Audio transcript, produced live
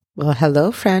Well,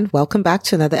 hello, friend. Welcome back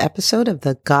to another episode of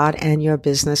the God and Your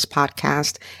Business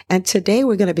podcast. And today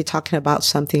we're going to be talking about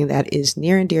something that is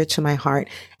near and dear to my heart,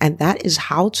 and that is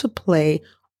how to play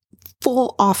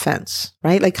full offense,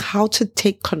 right? Like how to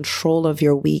take control of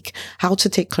your week, how to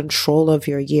take control of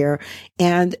your year.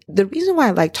 And the reason why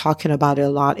I like talking about it a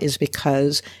lot is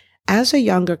because as a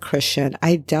younger Christian,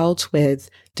 I dealt with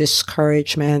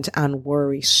discouragement and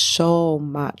worry so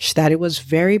much that it was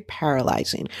very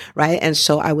paralyzing, right? And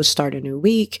so I would start a new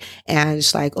week and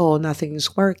it's like, oh,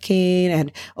 nothing's working.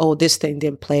 And oh, this thing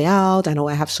didn't play out. I know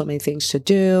I have so many things to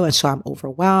do. And so I'm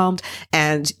overwhelmed.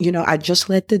 And, I just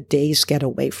let the days get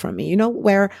away from me,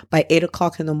 where by 8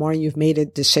 o'clock in the morning, you've made a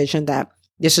decision that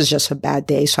this is just a bad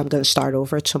day. So I'm going to start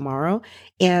over tomorrow.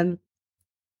 And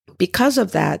because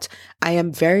of that, I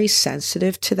am very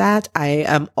sensitive to that. I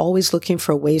am always looking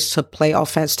for ways to play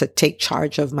offense, to take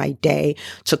charge of my day,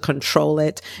 to control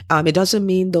it. It doesn't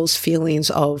mean those feelings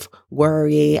of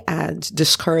worry and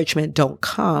discouragement don't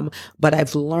come, but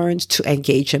I've learned to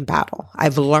engage in battle.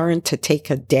 I've learned to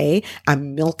take a day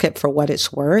and milk it for what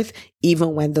it's worth,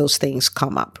 even when those things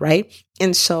come up, right?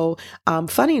 And so,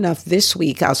 funny enough, this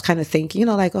week I was kind of thinking,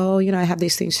 I have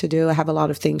these things to do. I have a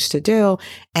lot of things to do.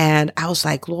 And I was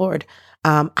like, Lord,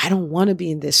 I don't want to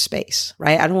be in this space,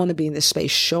 right? I don't want to be in this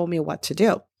space. Show me what to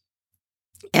do.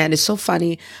 And it's so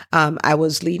funny. I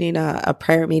was leading a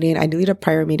prayer meeting. I lead a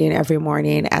prayer meeting every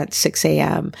morning at 6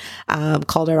 a.m.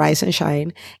 Called Arise and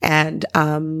Shine. And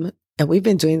we've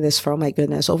been doing this for, oh my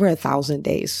goodness, over 1,000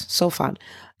 days. So fun.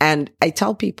 And I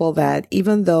tell people that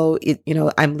even though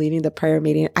I'm leading the prayer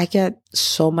meeting, I get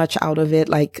so much out of it.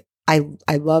 Like I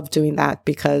love doing that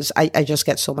because I just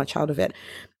get so much out of it.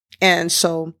 And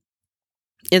so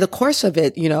in the course of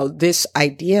it, this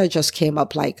idea just came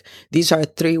up, like, these are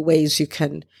 3 ways you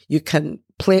can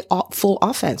play full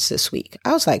offense this week.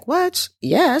 I was like, what?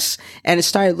 Yes. And I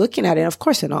started looking at it. Of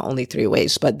course, they're not only 3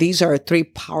 ways, but these are 3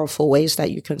 powerful ways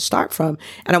that you can start from.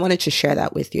 And I wanted to share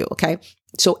that with you. Okay.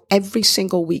 So every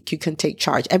single week you can take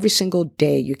charge. Every single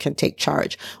day you can take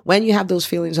charge. When you have those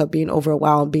feelings of being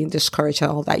overwhelmed, being discouraged and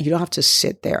all that, you don't have to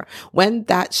sit there. When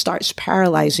that starts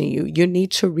paralyzing you, you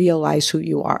need to realize who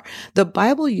you are. The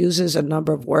Bible uses a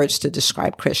number of words to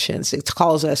describe Christians. It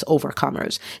calls us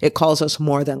overcomers. It calls us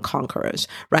more than conquerors,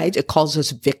 right? It calls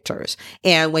us victors.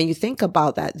 And when you think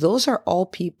about that, those are all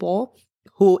people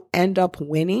who end up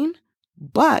winning,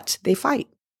 but they fight.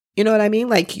 You know what I mean?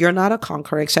 Like, you're not a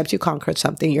conqueror except you conquered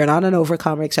something. You're not an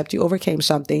overcomer except you overcame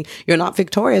something. You're not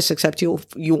victorious except you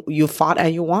fought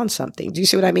and you won something. Do you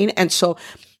see what I mean? And so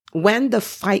when the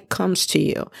fight comes to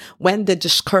you, when the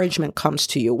discouragement comes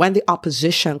to you, when the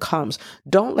opposition comes,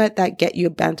 don't let that get you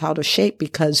bent out of shape,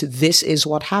 because this is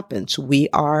what happens. We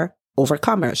are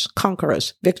overcomers,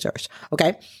 conquerors, victors.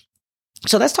 Okay.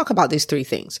 So let's talk about these 3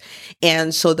 things.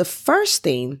 And so the first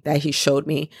thing that he showed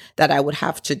me that I would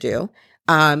have to do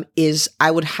is I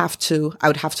would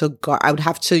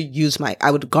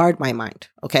guard my mind.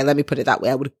 Okay. Let me put it that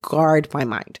way. I would guard my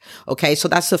mind. Okay. So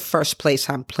that's the first place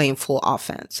I'm playing full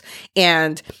offense.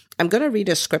 And I'm going to read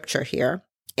a scripture here.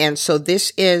 And so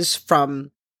this is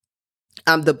from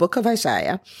the book of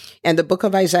Isaiah, and the book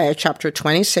of Isaiah, chapter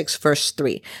 26, verse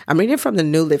 3. I'm reading from the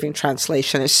New Living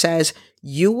Translation. It says,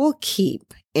 "You will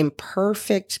keep in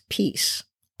perfect peace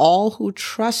all who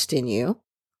trust in you,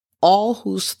 all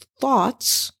whose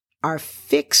thoughts are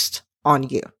fixed on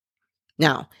you."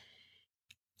 Now,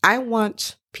 I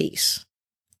want peace.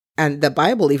 And the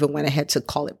Bible even went ahead to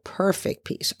call it perfect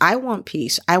peace. I want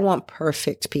peace. I want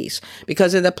perfect peace.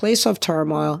 Because in the place of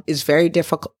turmoil, it's very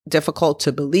difficult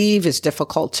to believe. It's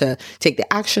difficult to take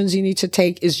the actions you need to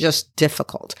take. It's just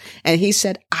difficult. And he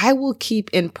said, I will keep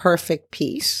in perfect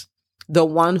peace the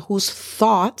one whose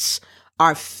thoughts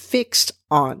are fixed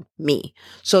on me.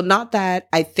 So not that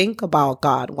I think about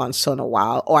God once in a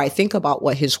while, or I think about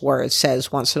what his word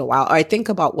says once in a while, or I think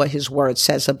about what his word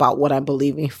says about what I'm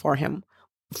believing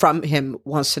from him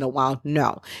once in a while.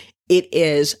 No, it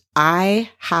is,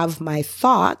 I have my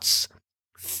thoughts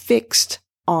fixed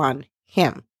on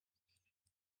him.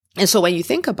 And so when you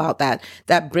think about that,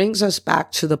 that brings us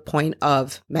back to the point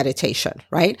of meditation,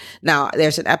 right? Now,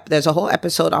 there's a whole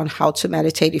episode on how to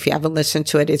meditate. If you haven't listened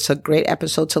to it, it's a great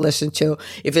episode to listen to.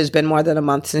 If it's been more than a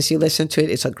month since you listened to it,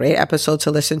 it's a great episode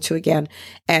to listen to again.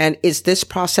 And it's this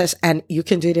process, and you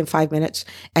can do it in 5 minutes,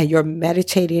 and you're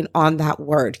meditating on that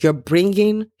word. You're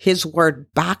bringing his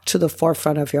word back to the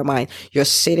forefront of your mind. You're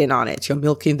sitting on it. You're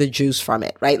milking the juice from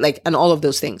it, right? Like, and all of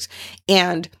those things.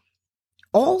 And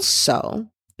also,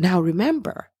 now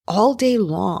remember, all day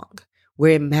long,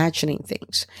 we're imagining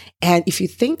things. And if you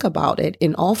think about it,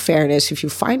 in all fairness, if you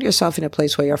find yourself in a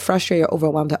place where you're frustrated, you're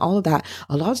overwhelmed, and all of that,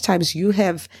 a lot of times you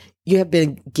have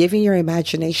been giving your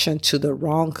imagination to the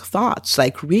wrong thoughts,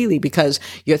 like really, because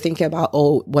you're thinking about,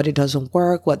 oh, what it doesn't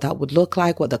work, what that would look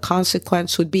like, what the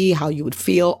consequence would be, how you would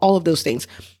feel, all of those things.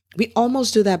 We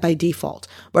almost do that by default.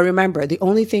 But remember, the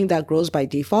only thing that grows by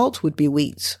default would be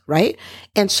weeds, right?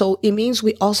 And so it means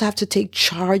we also have to take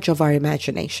charge of our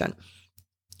imagination.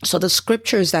 So the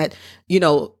scriptures that,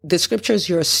 the scriptures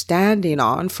you're standing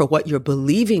on for what you're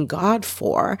believing God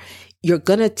for, you're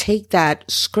going to take that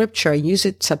scripture and use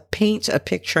it to paint a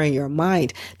picture in your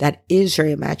mind that is your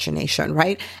imagination,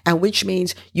 right? And which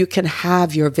means you can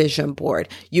have your vision board.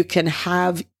 You can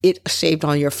have it saved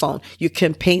on your phone. You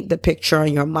can paint the picture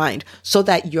in your mind so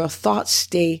that your thoughts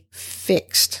stay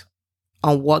fixed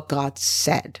on what God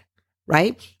said,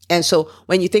 right? And so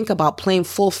when you think about playing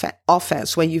full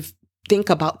offense, when you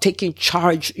think about taking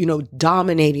charge,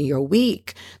 dominating your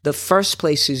week, the first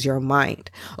place is your mind.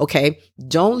 Okay.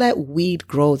 Don't let weed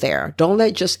grow there. Don't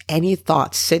let just any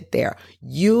thought sit there.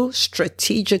 You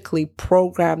strategically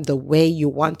program the way you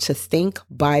want to think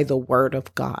by the word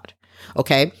of God.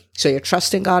 Okay. So you're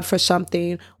trusting God for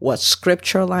something. What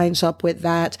scripture lines up with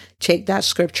that? Take that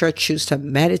scripture, choose to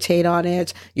meditate on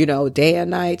it, day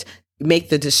and night. Make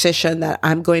the decision that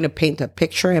I'm going to paint a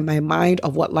picture in my mind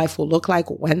of what life will look like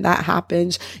when that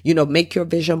happens. Make your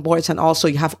vision boards, and also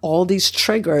you have all these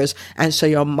triggers. And so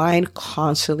your mind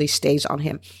constantly stays on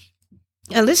him.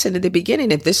 And listen, in the beginning,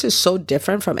 if this is so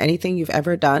different from anything you've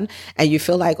ever done and you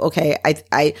feel like, okay,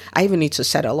 I even need to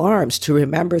set alarms to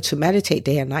remember to meditate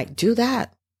day and night, do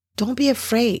that. Don't be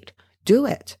afraid. Do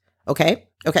it. Okay.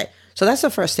 So that's the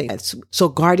first thing. So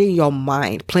guarding your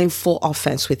mind, playing full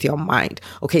offense with your mind.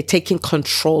 Okay. Taking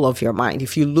control of your mind.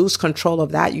 If you lose control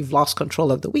of that, you've lost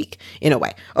control of the week in a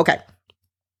way. Okay.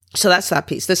 So that's that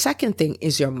piece. The second thing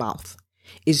is your mouth.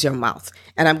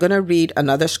 And I'm going to read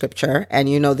another scripture. And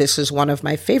this is one of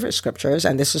my favorite scriptures.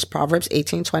 And this is Proverbs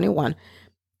 18:21.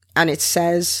 And it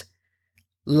says,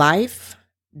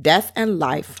 death and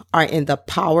life are in the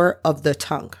power of the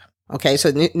tongue. Okay,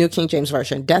 so New King James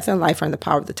Version, death and life are in the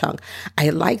power of the tongue. I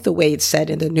like the way it's said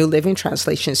in the New Living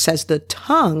Translation. It says the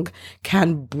tongue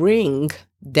can bring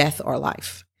death or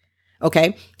life.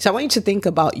 Okay, so I want you to think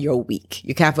about your week.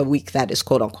 You can have a week that is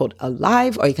quote unquote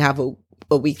alive, or you can have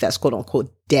a week that's quote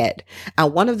unquote dead.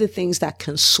 And one of the things that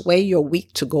can sway your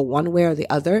week to go one way or the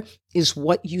other is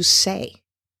what you say.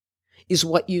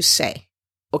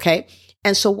 Okay,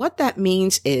 and so what that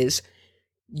means is,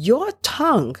 your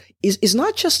tongue is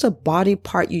not just a body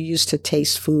part you use to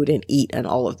taste food and eat and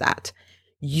all of that.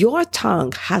 Your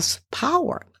tongue has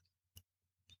power.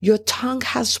 Your tongue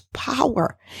has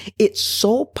power. It's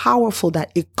so powerful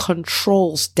that it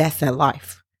controls death and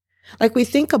life. Like, we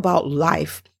think about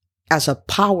life as a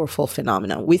powerful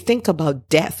phenomenon. We think about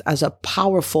death as a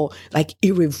powerful,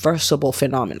 irreversible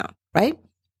phenomenon, right?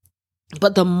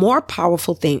 But the more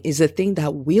powerful thing is the thing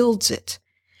that wields it,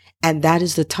 and that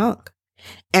is the tongue.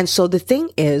 And so the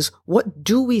thing is, what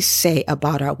do we say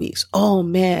about our weeks? Oh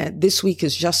man, this week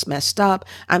is just messed up.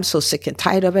 I'm so sick and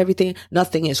tired of everything.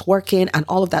 Nothing is working and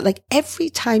all of that. Like, every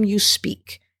time you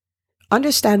speak,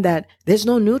 understand that there's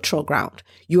no neutral ground.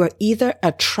 You are either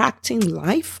attracting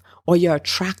life or you're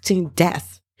attracting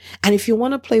death. And if you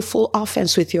want to play full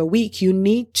offense with your week, you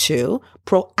need to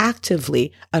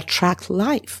proactively attract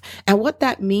life. And what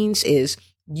that means is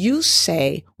you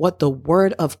say what the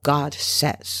word of God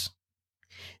says.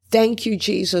 Thank you,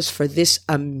 Jesus, for this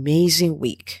amazing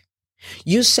week.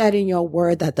 You said in your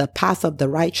word that the path of the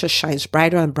righteous shines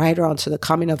brighter and brighter unto the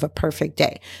coming of a perfect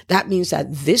day. That means that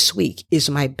this week is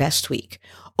my best week.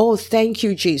 Oh, thank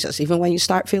you, Jesus. Even when you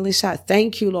start feeling sad,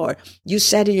 thank you, Lord. You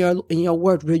said in your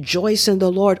word, rejoice in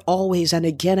the Lord always. And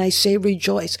again, I say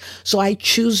rejoice. So I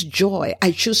choose joy.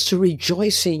 I choose to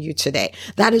rejoice in you today.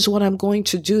 That is what I'm going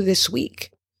to do this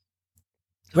week.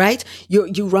 Right?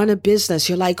 You run a business.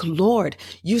 You're like, Lord,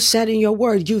 you said in your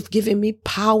word, you've given me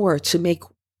power to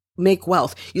make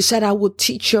wealth. You said I will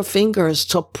teach your fingers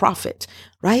to profit,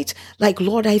 right? Like,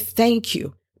 Lord, I thank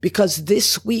you because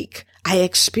this week I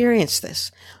experienced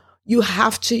this. You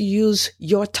have to use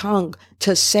your tongue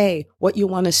to say what you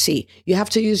want to see. You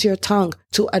have to use your tongue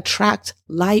to attract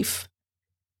life.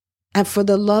 And for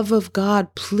the love of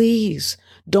God, please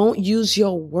don't use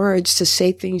your words to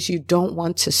say things you don't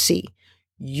want to see.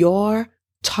 Your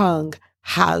tongue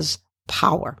has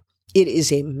power. It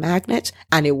is a magnet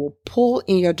and it will pull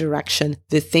in your direction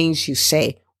the things you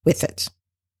say with it.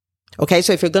 Okay,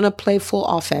 so if you're going to play full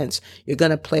offense, you're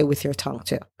going to play with your tongue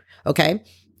too. Okay,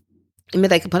 I mean,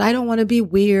 like, but I don't want to be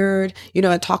weird,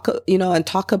 and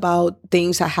talk about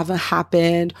things that haven't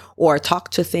happened or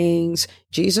talk to things.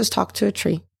 Jesus talked to a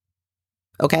tree.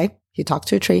 Okay. He talked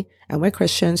to a tree, and we're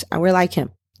Christians and we're like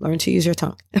him. Learn to use your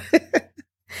tongue.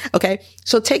 Okay.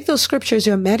 So take those scriptures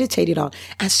you're meditating on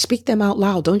and speak them out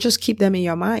loud. Don't just keep them in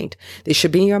your mind. They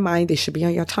should be in your mind. They should be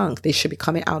on your tongue. They should be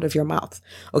coming out of your mouth.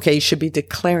 Okay. You should be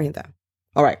declaring them.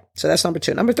 All right. So that's number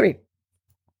 2. Number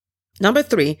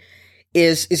three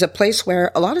is a place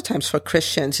where a lot of times for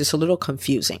Christians it's a little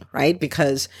confusing, right?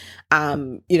 Because,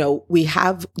 we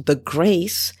have the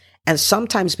grace, and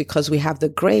sometimes because we have the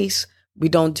grace, we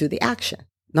don't do the action.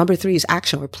 Number 3 is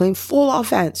action. We're playing full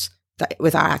offense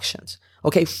with our actions.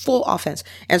 Okay. Full offense.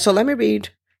 And so let me read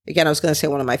again. I was going to say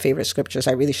one of my favorite scriptures.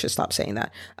 I really should stop saying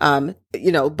that.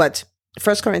 But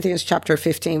 1 Corinthians chapter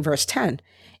 15, verse 10.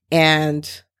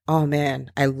 And oh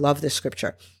man, I love this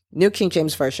scripture. New King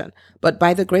James Version. But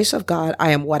by the grace of God,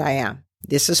 I am what I am.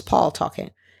 This is Paul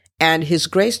talking. And his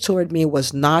grace toward me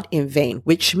was not in vain,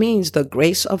 which means the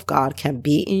grace of God can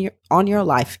be on your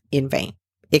life in vain.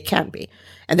 It can be.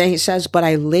 And then he says, but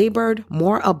I labored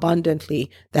more abundantly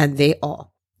than they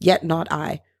all. Yet not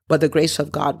I, but the grace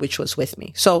of God which was with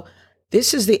me. So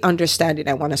this is the understanding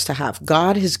I want us to have.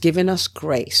 God has given us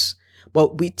grace,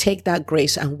 but we take that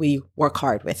grace and we work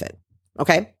hard with it.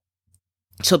 Okay?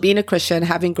 So being a Christian,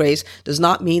 having grace does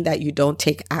not mean that you don't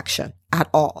take action at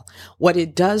all. What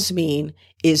it does mean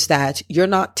is that you're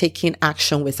not taking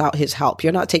action without his help.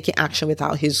 You're not taking action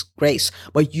without his grace,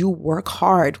 but you work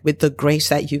hard with the grace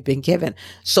that you've been given.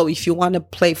 So if you want to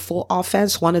play full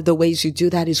offense, one of the ways you do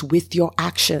that is with your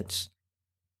actions.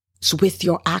 It's with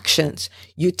your actions.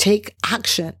 You take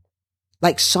action.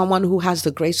 Like someone who has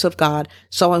the grace of God,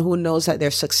 someone who knows that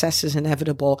their success is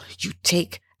inevitable, you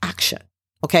take action.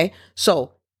 Okay.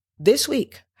 So this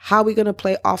week, how are we going to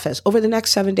play offense over the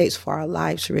next 7 days for our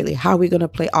lives? Really, how are we going to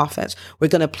play offense? We're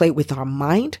going to play with our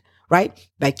mind, right?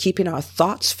 By keeping our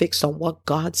thoughts fixed on what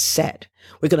God said.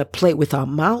 We're going to play with our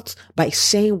mouths by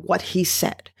saying what he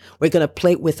said. We're going to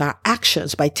play with our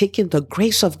actions by taking the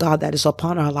grace of God that is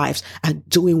upon our lives and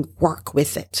doing work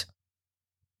with it.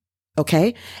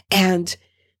 Okay. And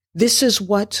this is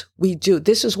what we do.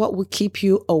 This is what will keep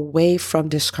you away from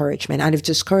discouragement. And if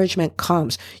discouragement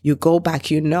comes, you go back,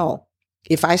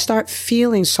 if I start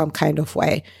feeling some kind of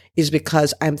way, is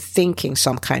because I'm thinking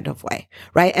some kind of way,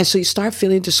 right? And so you start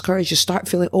feeling discouraged, you start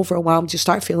feeling overwhelmed, you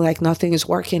start feeling like nothing is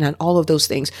working and all of those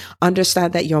things.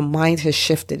 Understand that your mind has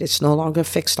shifted. It's no longer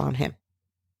fixed on him.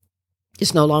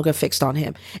 It's no longer fixed on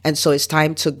him. And so it's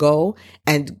time to go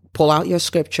and pull out your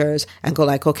scriptures and go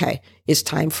like, okay, it's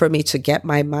time for me to get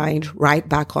my mind right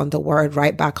back on the word,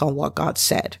 right back on what God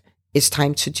said. It's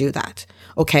time to do that.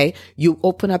 Okay. You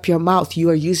open up your mouth. You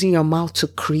are using your mouth to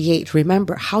create.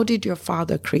 Remember, how did your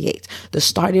father create? The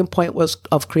starting point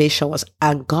of creation was,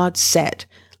 and God said,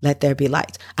 let there be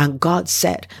light. And God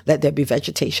said, let there be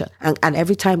vegetation. And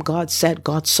every time God said,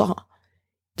 God saw.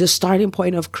 The starting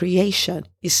point of creation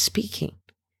is speaking.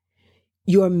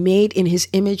 You are made in his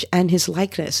image and his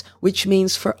likeness, which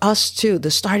means for us too,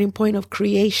 the starting point of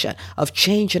creation, of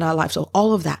change in our lives, so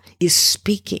all of that is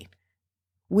speaking.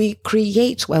 We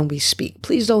create when we speak.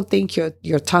 Please don't think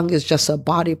your tongue is just a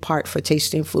body part for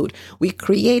tasting food. We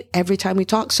create every time we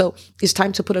talk. So it's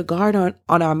time to put a guard on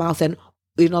our mouth and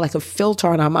like a filter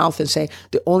on our mouth and say,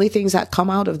 the only things that come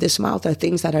out of this mouth are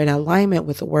things that are in alignment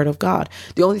with the word of God.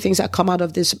 The only things that come out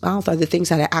of this mouth are the things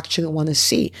that I actually want to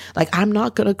see. Like, I'm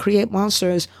not going to create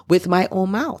monsters with my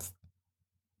own mouth.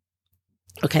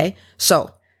 Okay.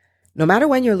 So no matter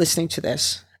when you're listening to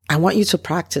this, I want you to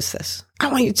practice this.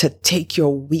 I want you to take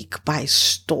your week by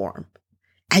storm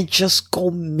and just go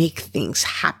make things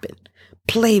happen.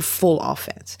 Play full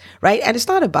offense, right? And it's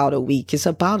not about a week. It's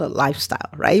about a lifestyle,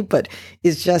 right? But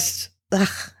it's just,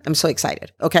 I'm so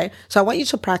excited. Okay. So I want you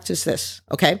to practice this.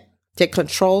 Okay. Take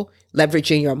control,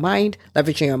 leveraging your mind,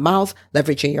 leveraging your mouth,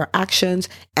 leveraging your actions.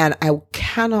 And I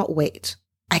cannot wait.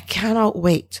 I cannot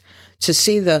wait to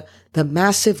see the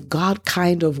massive God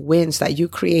kind of wins that you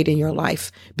create in your life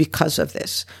because of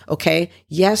this. Okay.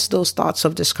 Yes, those thoughts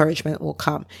of discouragement will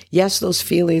come. Yes, those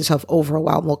feelings of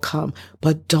overwhelm will come,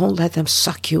 but don't let them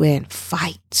suck you in.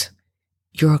 Fight.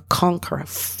 You're a conqueror.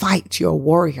 Fight. You're a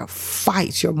warrior.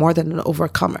 Fight. You're more than an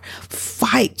overcomer.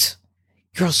 Fight.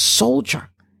 You're a soldier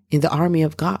in the army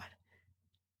of God.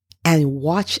 And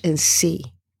watch and see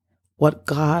what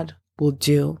God will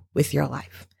do with your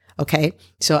life. Okay.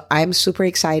 So I'm super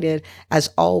excited. As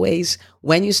always,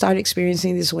 when you start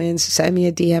experiencing these wins, send me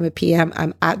a DM, a PM.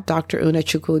 I'm at Dr.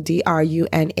 Unachukwu,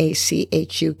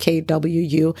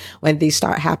 DRUNACHUKWU, when these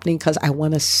start happening, because I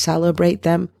want to celebrate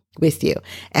them with you.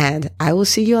 And I will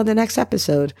see you on the next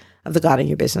episode of the God in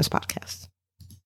Your Business podcast.